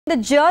The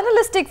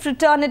journalistic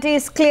fraternity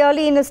is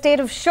clearly in a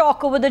state of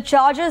shock over the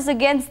charges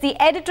against the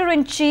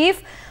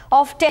editor-in-chief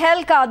of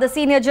Tehelka. The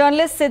senior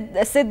journalist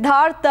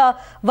Siddharth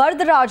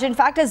Varadaraj, in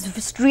fact,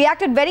 has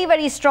reacted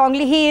very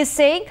strongly. He is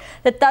saying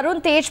that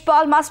Tarun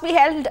Tejpal must be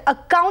held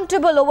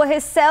accountable over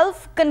his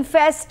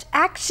self-confessed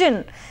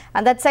action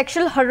and that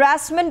sexual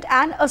harassment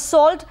and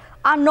assault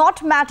are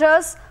not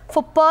matters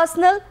for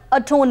personal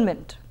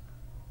atonement.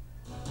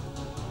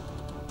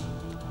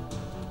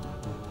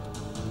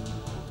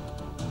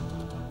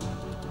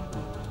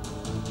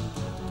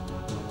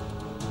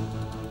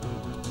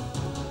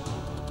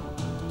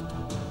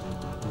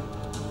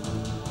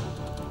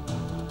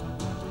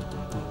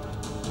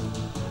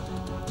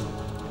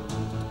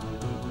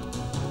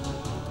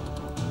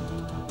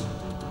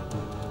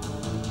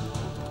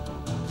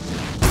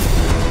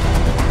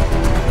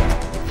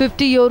 The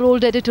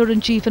 50-year-old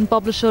editor-in-chief and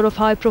publisher of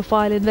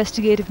high-profile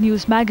investigative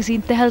news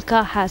magazine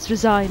Tehelka has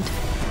resigned.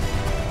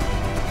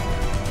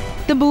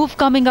 The move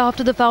coming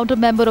after the founder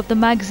member of the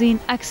magazine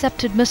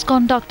accepted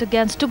misconduct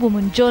against a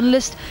woman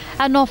journalist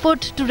and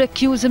offered to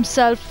recuse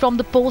himself from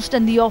the post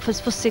and the office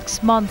for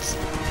 6 months.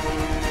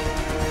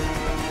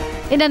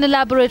 In an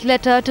elaborate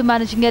letter to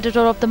managing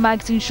editor of the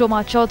magazine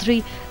Shoma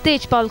Chaudhary,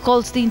 Tejpal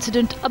calls the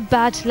incident a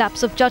bad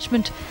lapse of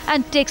judgment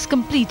and takes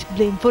complete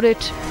blame for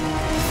it.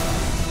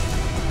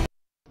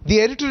 The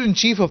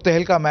editor-in-chief of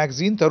Tehelka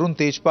magazine, Tarun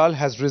Tejpal,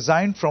 has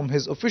resigned from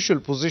his official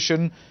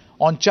position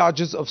on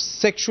charges of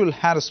sexual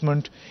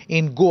harassment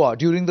in Goa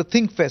during the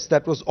Think Fest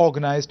that was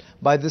organized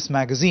by this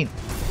magazine.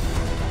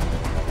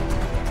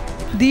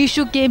 The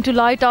issue came to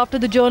light after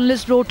the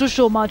journalist wrote to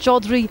Shoma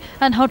Chaudhary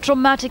and her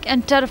traumatic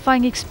and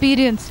terrifying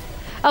experience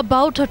at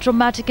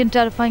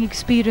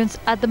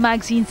the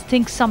magazine's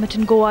Think Summit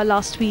in Goa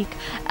last week,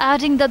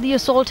 adding that the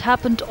assault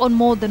happened on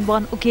more than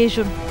one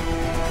occasion.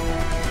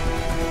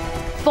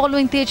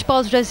 Following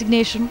Tejpal's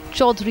resignation,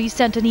 Chaudhary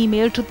sent an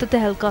email to the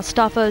Tehelka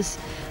staffers,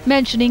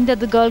 mentioning that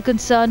the girl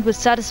concerned was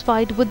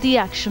satisfied with the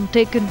action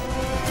taken.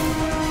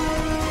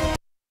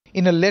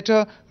 In a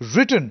letter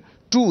written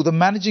to the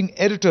managing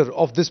editor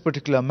of this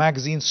particular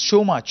magazine,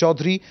 Shoma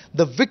Chaudhary,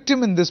 the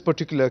victim in this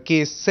particular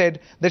case said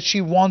that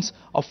she wants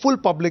a full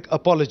public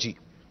apology.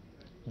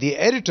 The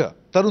editor,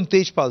 Tarun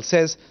Tejpal,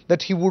 says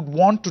that he would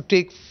want to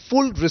take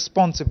full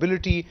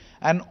responsibility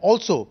and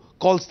also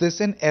calls this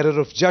an error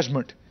of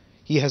judgment.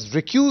 He has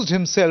recused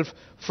himself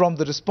from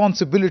the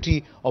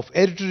responsibility of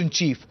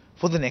editor-in-chief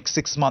for the next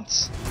 6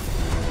 months.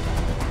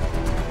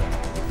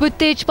 With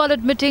Tejpal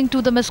admitting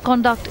to the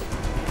misconduct,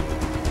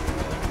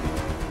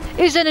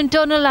 is an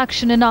internal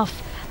action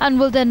enough, and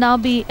will there now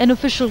be an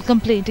official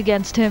complaint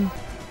against him?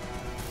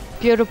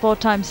 Bureau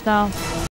Report Times Now.